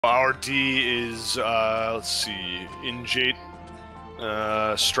Our D is, let's see, injate,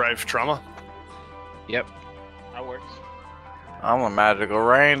 strife, trauma. Yep. That works. I'm a magical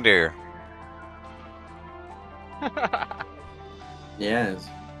reindeer. Yes.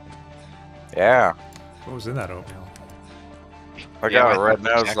 Yeah. What was in that oatmeal? I got a red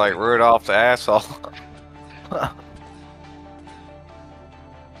nose like Rudolph the asshole.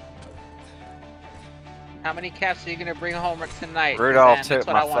 How many cats are you gonna bring home tonight? Rudolph That's took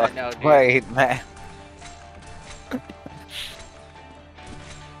what my I want to know, dude. Wait, man.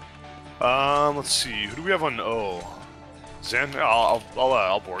 Let's see. Who do we have on O? Zen? I'll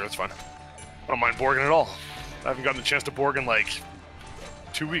Borg. That's fine. I don't mind Borging at all. I haven't gotten a chance to Borg in like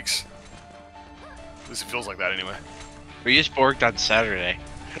 2 weeks. At least it feels like that anyway. We just borged on Saturday.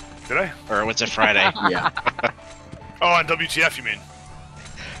 Did I? Or was it Friday? Yeah. Oh, on WTF you mean?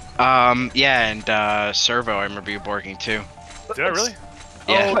 Yeah, and Servo, I remember you borging too. Did I really?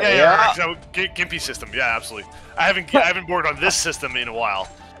 Yeah. Oh, yeah. So, Gimpy system. Yeah, absolutely. I haven't Borged on this system in a while.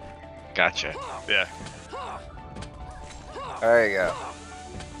 Gotcha. Yeah. There you go.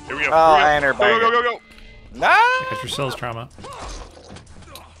 Here we go. Oh, Here we enter go. Go. No! Got yourselves trauma.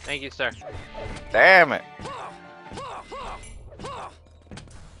 Thank you, sir. Damn it.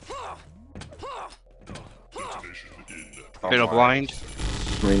 Fatal blind.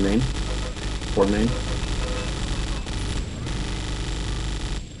 Marine main. Port main.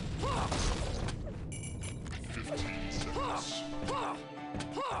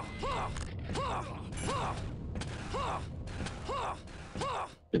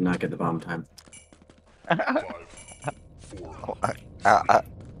 Did not get the bomb time.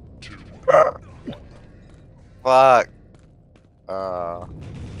 Fuck.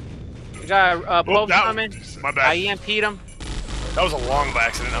 You got Bob's coming. My I bad. EMP'd him. That was a long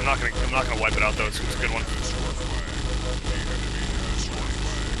accident. I'm not gonna wipe it out though. It's a good one.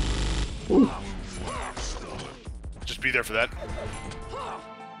 Ooh. Just be there for that.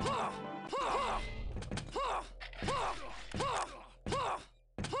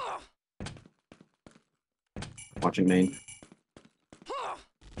 Watching main.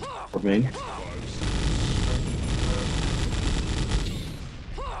 Port main.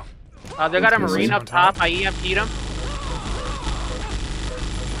 They got a Okay, Marine Marine up on top. top. I EMP'd him.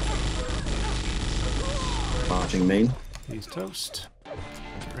 Watching main. He's toast.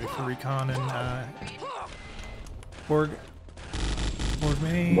 Get ready for recon and Borg. Borg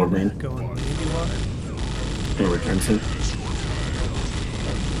main. Borg main. Going navy water. Gonna return soon.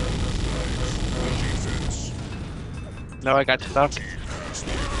 No, I got stuck.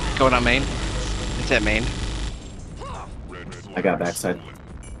 Going on main. It's at main. I got backside.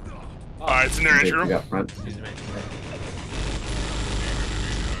 Alright, it's in their entry You room. got front.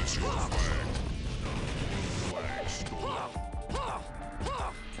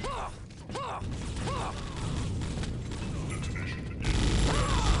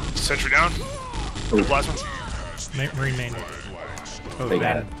 Sentry down. Ooh, Plasma. Marine main. Oh, They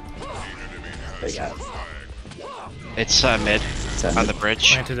got man. it. They got it. It's mid Is that on mid? the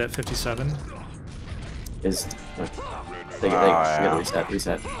bridge. Planted at 57. Is they gotta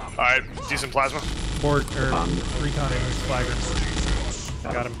reset. Alright, decent plasma. Borg, or Um, recon and flagger.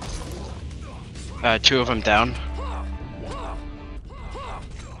 Got him. Two of them down.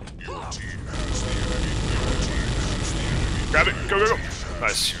 Grab it. Go.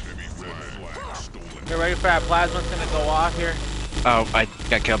 Nice. Get ready for that plasma's gonna go off here. Oh, I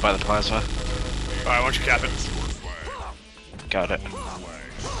got killed by the plasma. Alright, why don't you cap it? Got it.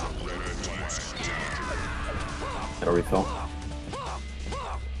 Gotta refill.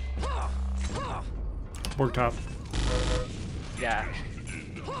 Borg top. Yeah.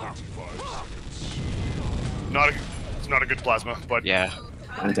 It's not a good plasma, but Yeah.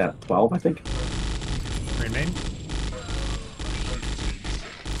 Mine's at 12, I think. Marine main.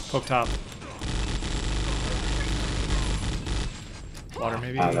 Poke top. Water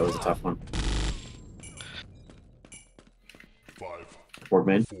maybe. That was a tough one. Port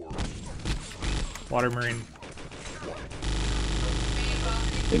main. Water marine.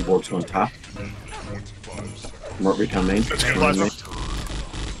 Big Borg's going top. Remote recon main. that's good Marine plasma.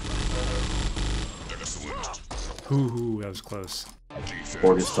 main. Ooh, that was close.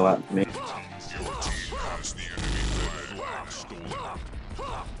 Borg is still at main.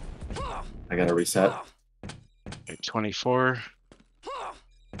 I gotta reset. 24. 5,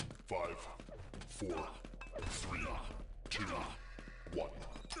 4, 3, 2, 1.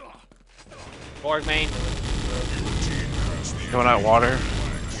 Borg main. Going out water.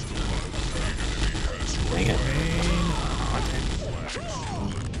 Dang it. Main.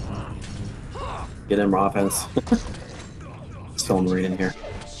 Get him raw offense. Still Marine in here.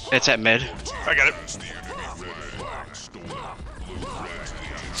 It's at mid. I got it.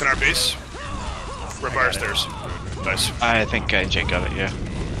 It's in our base. We're by our stairs. Nice. I think Jake got it, yeah.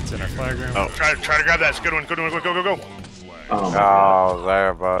 It's in our flag room. Oh. Try to grab that. It's a good one. Good one. Go. Oh,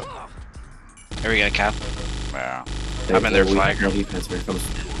 there, but Here we go, Cap. yeah. I'm in their We flag have no room. defense. Here comes.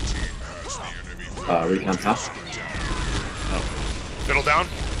 Recon top. Middle down.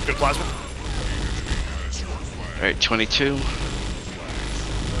 Good plasma. Alright, 22.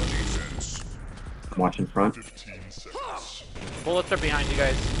 I'm watching front. Bullets are behind you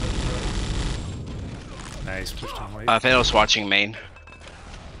guys. Nice, pushed on white. Fatal's watching main.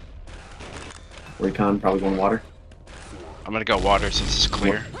 Recon probably going water. I'm gonna go water since it's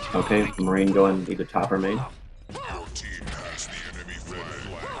clear. Okay, Marine going either top or main.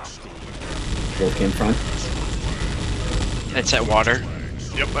 Wolf came front. It's at water.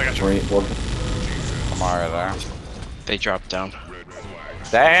 Yep, I got you. Marine, Wolf. I'm already there. They dropped down.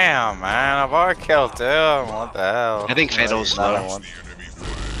 Damn, man, I've already killed two. What the hell? I think Fatal's Another low. one.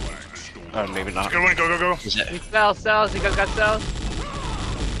 Oh, maybe not. Good one. Go. Is it? We cells. You guys got cells?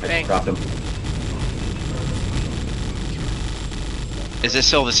 I Thanks. dropped him. Is it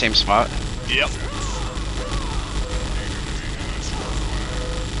still the same spot? Yep.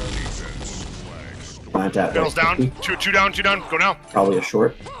 Plant at Middle's right, down. 50. Two down. Go now. Probably a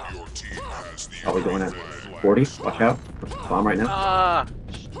short. Probably going at 40. Watch out. Bomb right now. Ah,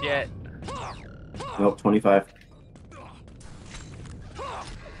 shit. Nope, 25.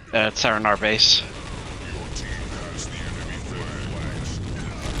 It's in our base.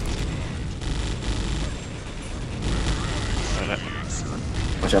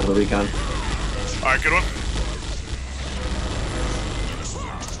 Watch out for the recon. Alright, good one.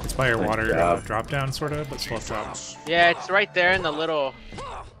 It's by your Nice water job. drop down, sort of, but sloped up. Yeah, it's right there in the little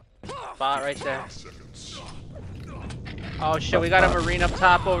spot right there. Oh shit, we got a Marine up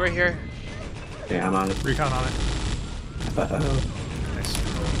top over here. Okay, I'm on it. Recon on it. Nice.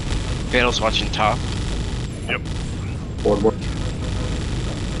 Fatal's watching top. Yep. Board.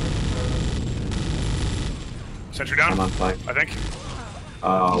 Sentry down. I'm on flag. I think.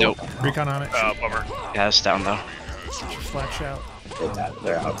 Nope. Recon on it. Bummer. Yeah, it's down though. Flash out.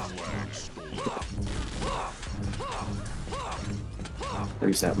 They're out.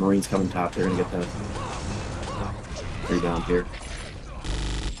 Reset. Marines coming top. They're gonna get the rebound here.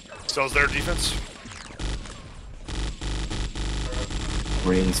 Sells their defense.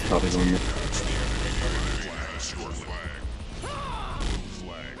 Marines probably going there.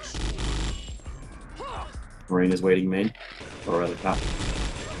 Marine is waiting main. Or rather top.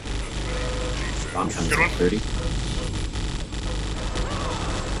 Bomb comes Good at one. 30.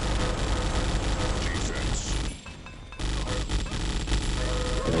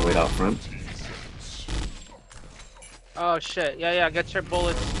 Gonna wait out front. Oh shit, yeah, get your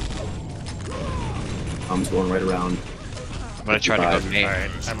bullets. Bomb's going right around. I'm gonna try to go 55. main.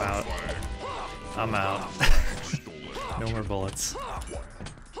 Alright, I'm out. No more bullets.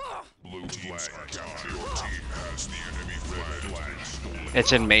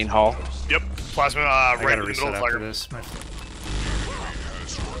 It's in main hall. Yep. Plasma I right gotta in the reset middle of after flag. this.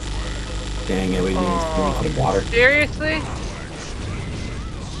 Dang it, we need water. Seriously?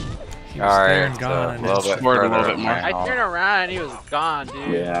 He was there and Alright, gone. a little bit Forward a little further bit more. main I hall. turned around and he was gone,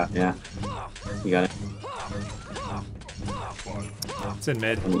 dude. Yeah. You got it. It's in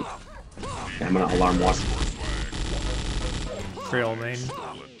mid. Okay, I'm gonna alarm watch. Trail main.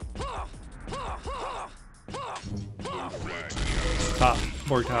 Top.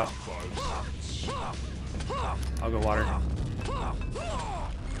 Borg top. I'll go water.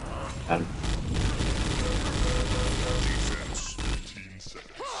 Got him.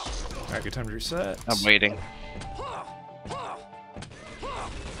 Alright, good time to reset. I'm waiting.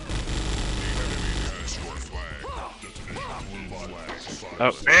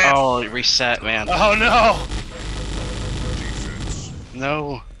 Oh, Man. oh, it reset, man. Oh no!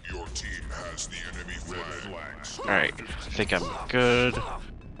 No. Alright, I think I'm good.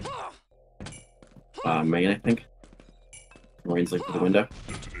 Main, I think. Marines look for the window.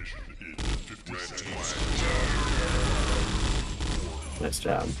 Nice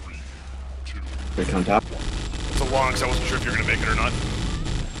job. Recon top. It's a long, because I wasn't sure if you were going to make it or not.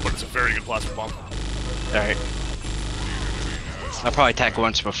 But it's a very good plasma bomb. Alright. I'll probably attack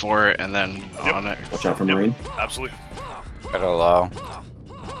once before it and then Yep. on it. Watch out for Marine. Absolutely. Got a low.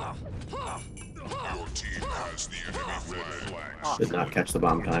 Did not catch the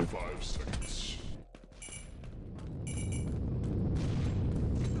bomb time.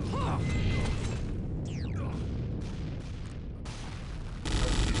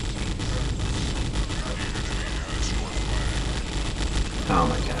 Oh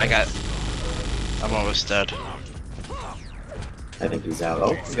my god. I'm almost dead. I think he's out.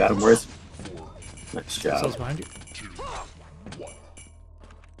 Oh, we got him. Where's? Nice Cells job. behind you.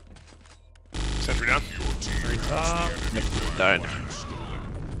 Sentry down. Very top. Died.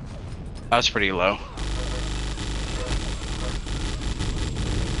 I was pretty low.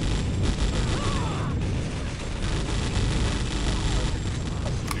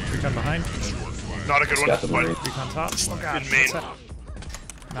 Recon behind. Not a good Just got the one. Marine. But Recon top. in main.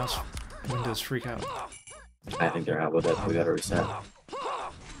 Mouse windows freak out. I think they're out with it. We gotta reset.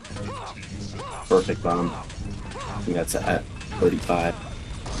 Perfect bomb. I think that's at 35.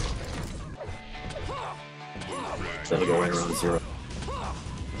 So it'll go right around 0.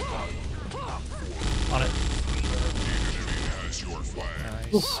 On it.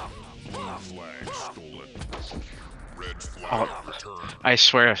 Nice. Oh, I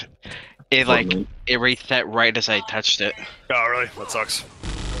swear, it like it reset right as I touched it. Oh, really? That sucks.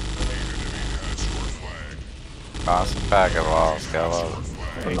 Awesome pack of walls, go.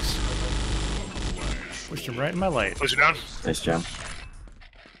 Thanks. Pushed him right in my light. Close you down. Nice job.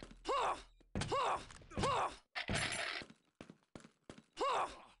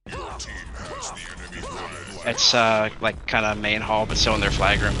 It's like kind of main hall, but still in their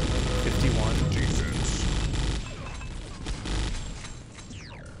flag room. 51.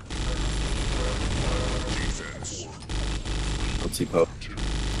 Let's see Pope.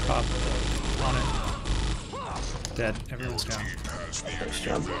 Top. On it. Dead. Everyone's down. Nice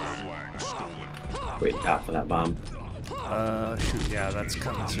job. Wait out for that bomb. Shoot, yeah, that's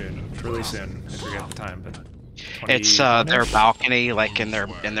coming soon. Really soon. I forget the time, but... It's 20 their minutes? balcony, like in their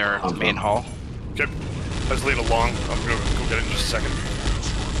main hall. Okay. Let's leave it long. I'm gonna go get it in just a second.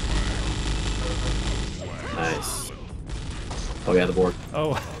 Nice. Oh yeah, the board.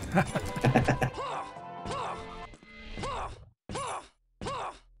 Oh.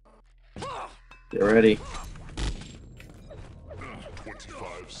 Get ready.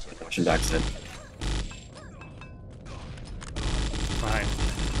 Watching backside. Fine.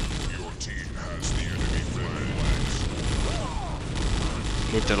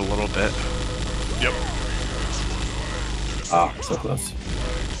 Moved it a little bit. Yep. Ah, so close.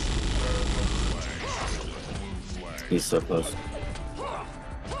 He's so close.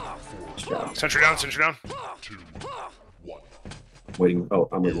 Nice job. Sentry down. Sentry down. Waiting. Oh,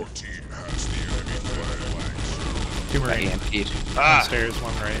 I'm with you. Two Got right. EMP'd. Ah. Downstairs,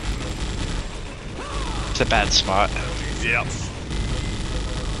 one right. It's a bad spot. Yep.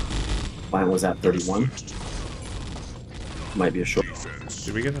 Mine was at 31. Might be a short.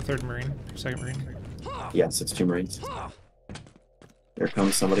 Did we get the third Marine? Second Marine? Yes, it's 2 Marines. Here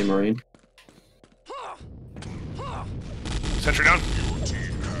comes somebody, Marine. Sentry down.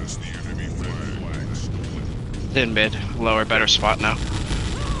 It's in mid, lower, better spot now.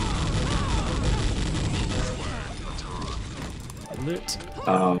 Lit.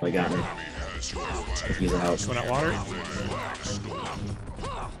 Oh, they got me. He's out. Going out water.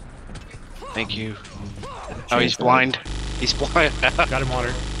 Thank you. Oh, he's blind. He's blind. Got him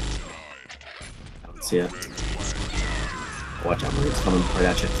water. See ya. Watch out, Marine's coming right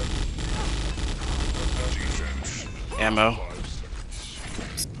at you. Ammo.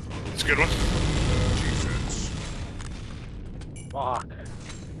 It's a good one.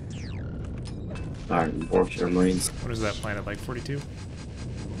 Alright, Yorkshire Marines What is that planet, like 42?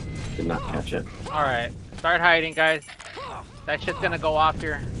 did not catch it. Alright, start hiding, guys. That shit's gonna go off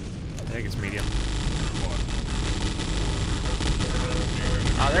here. I think it's medium.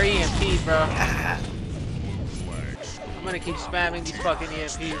 Oh, they're EMPs, bro. I'm gonna keep spamming these fucking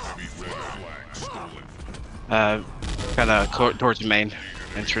EMPs. Kinda towards the main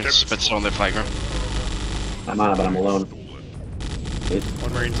entrance, but still in the flag room. I'm on it, but I'm alone. Wait.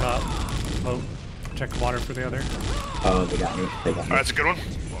 One Marine top. Oh, check water for the other. Oh, they got me. They got me. That's a good one.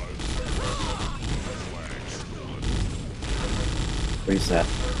 Reset.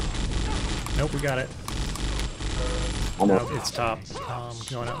 Nope, we got it. Almost. Nope, it's top.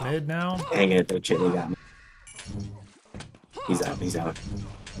 Going up mid now. Hang it, they got me. He's out, he's out.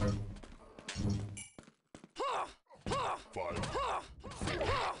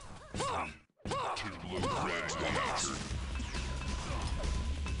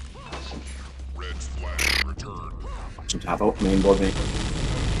 Watch him top out, main board main.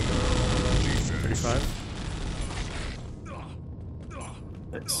 35.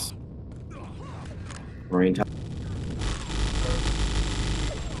 Nice. Marine top.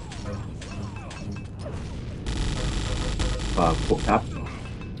 Full top.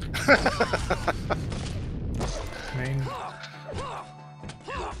 Main.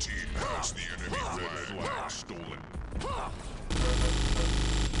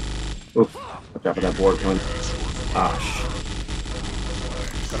 Oof. Watch out for that board coming. Ah,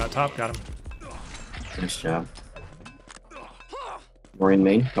 Going out top, got him. nice job. Marine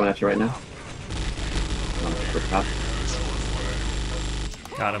main coming at you right now. On the top.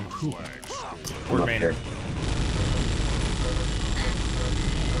 Got him. I'm Board up main. here.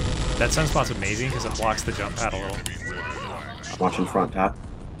 That sunspot's amazing because it blocks the jump pad a little. I'm watching front top.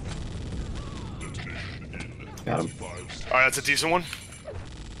 Got him. Alright, that's a decent one.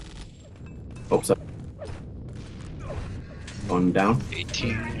 Hopes up. Going down.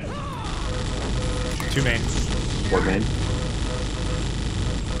 18. 2 main. Board main.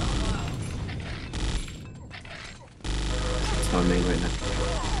 It's on main right now.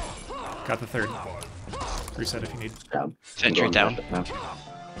 Got the 3rd. Reset if you need. Job. Sentry I'm going down. now.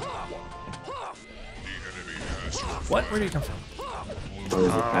 What? Where did he come from? Or is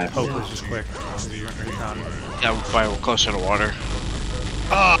it back? Hope was just quick. He went recon. Yeah, we're probably closer to water.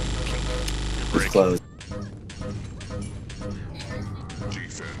 Ah! It's closed.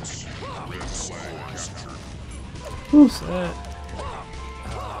 Set.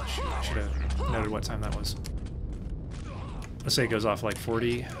 Oh, shoot. I should have noted what time that was. Let's say it goes off like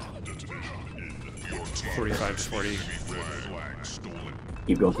 40. 45 to 40.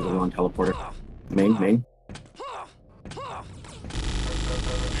 Keep going through the long teleporter. Main, main.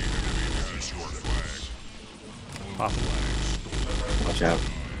 Pop. Watch out.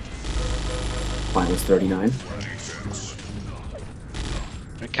 Mine was 39.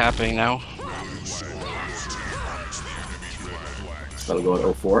 We're capping now. That'll go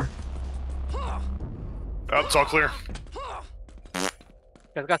at 04. Oh, it's all clear. You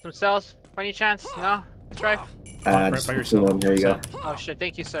guys got some cells? By any chance? No? Strife? Right Just by two yourself. of them. There you go. Oh shit,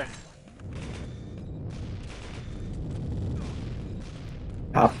 thank you, sir.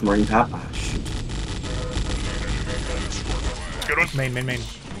 Top, marine top. Ah, shoot. Good one. Main, main, main.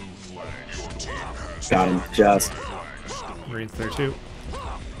 Got him. Just. Marine's there too.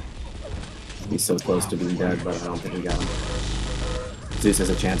 He's so close to being dead, but I don't think we got him. Zeus has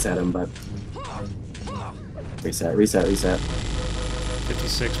a chance at him, but. Reset, reset, reset.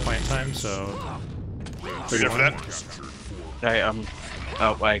 56 plant time, so. You there for 31.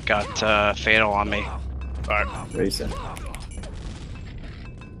 that? I got fatal on me. Alright. Reset.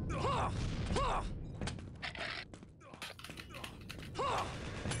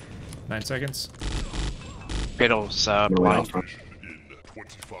 Nine seconds. Fatal's I'm gonna lie out blue. front.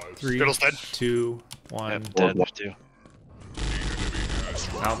 3, Fiddle's dead. 2, 1. Yep, dead too.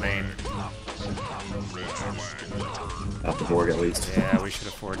 Out main. Off the board at least. Yeah, we should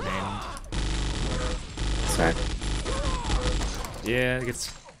afford main. Sorry. Yeah, it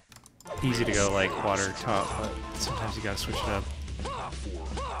gets easy to go like water top, but sometimes you gotta switch it up.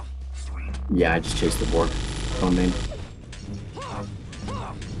 Yeah, I just chased the board. On main.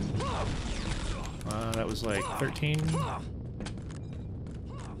 That was like 13.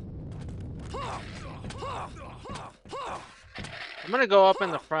 I'm gonna go up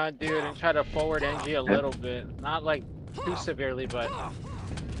in the front, dude, and try to forward NG a little bit. Not like too severely, but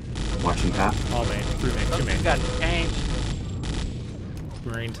Watching top. All main. 3 main. 2 something's main. got to change.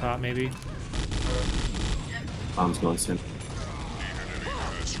 Marine top maybe. Bomb's going soon.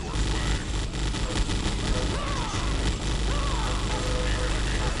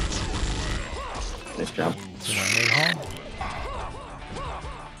 Nice job. To my main hall.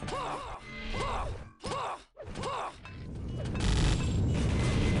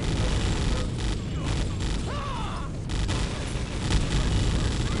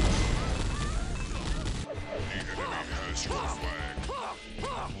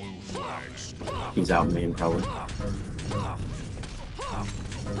 He's out main probably.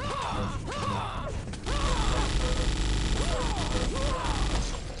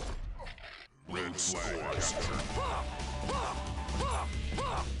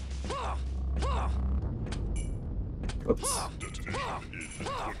 Oops.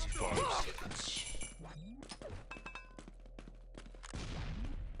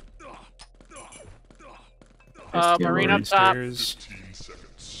 Marine up top. Stairs.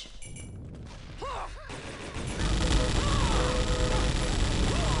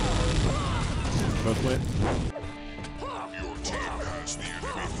 Both lit.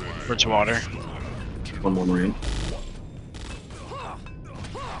 Towards water. One more marine.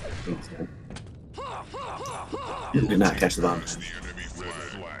 Did not catch the bomb.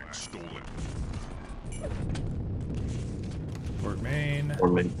 Board main. Or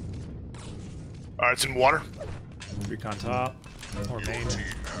main. Alright, it's in water. Recon top. Or main.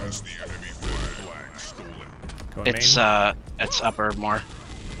 Going It's main. it's upper more.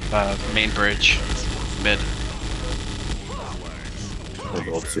 Main bridge. Mid. We're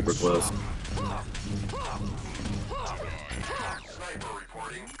both super close.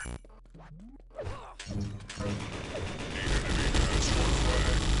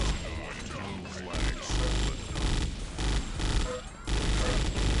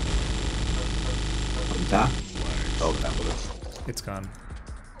 On top? Oh, that was It's gone.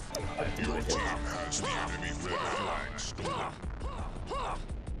 I have no idea.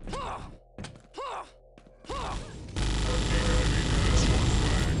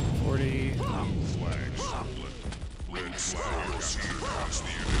 40.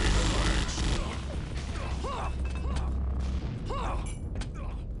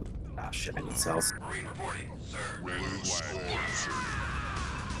 Ah, shit, I need cells.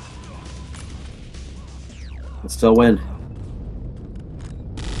 Let's still win.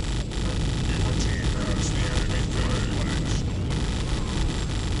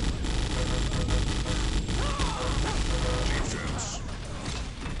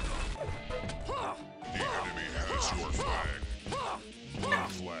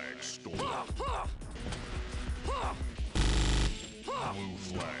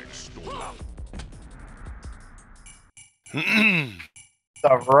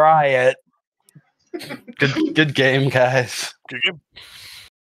 The riot. Good game, guys. Good game.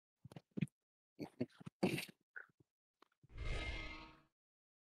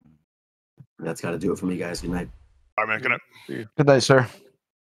 That's got to do it for me, guys. Good night. All right, man. Good night. Good night, sir.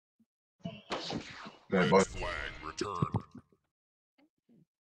 Good boy.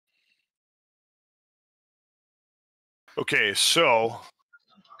 Okay, so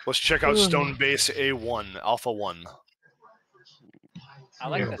let's check out Stone Base A1, Alpha 1. I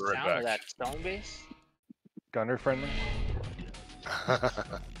like Yeah, the right sound back. of that stone base. Gunner friendly.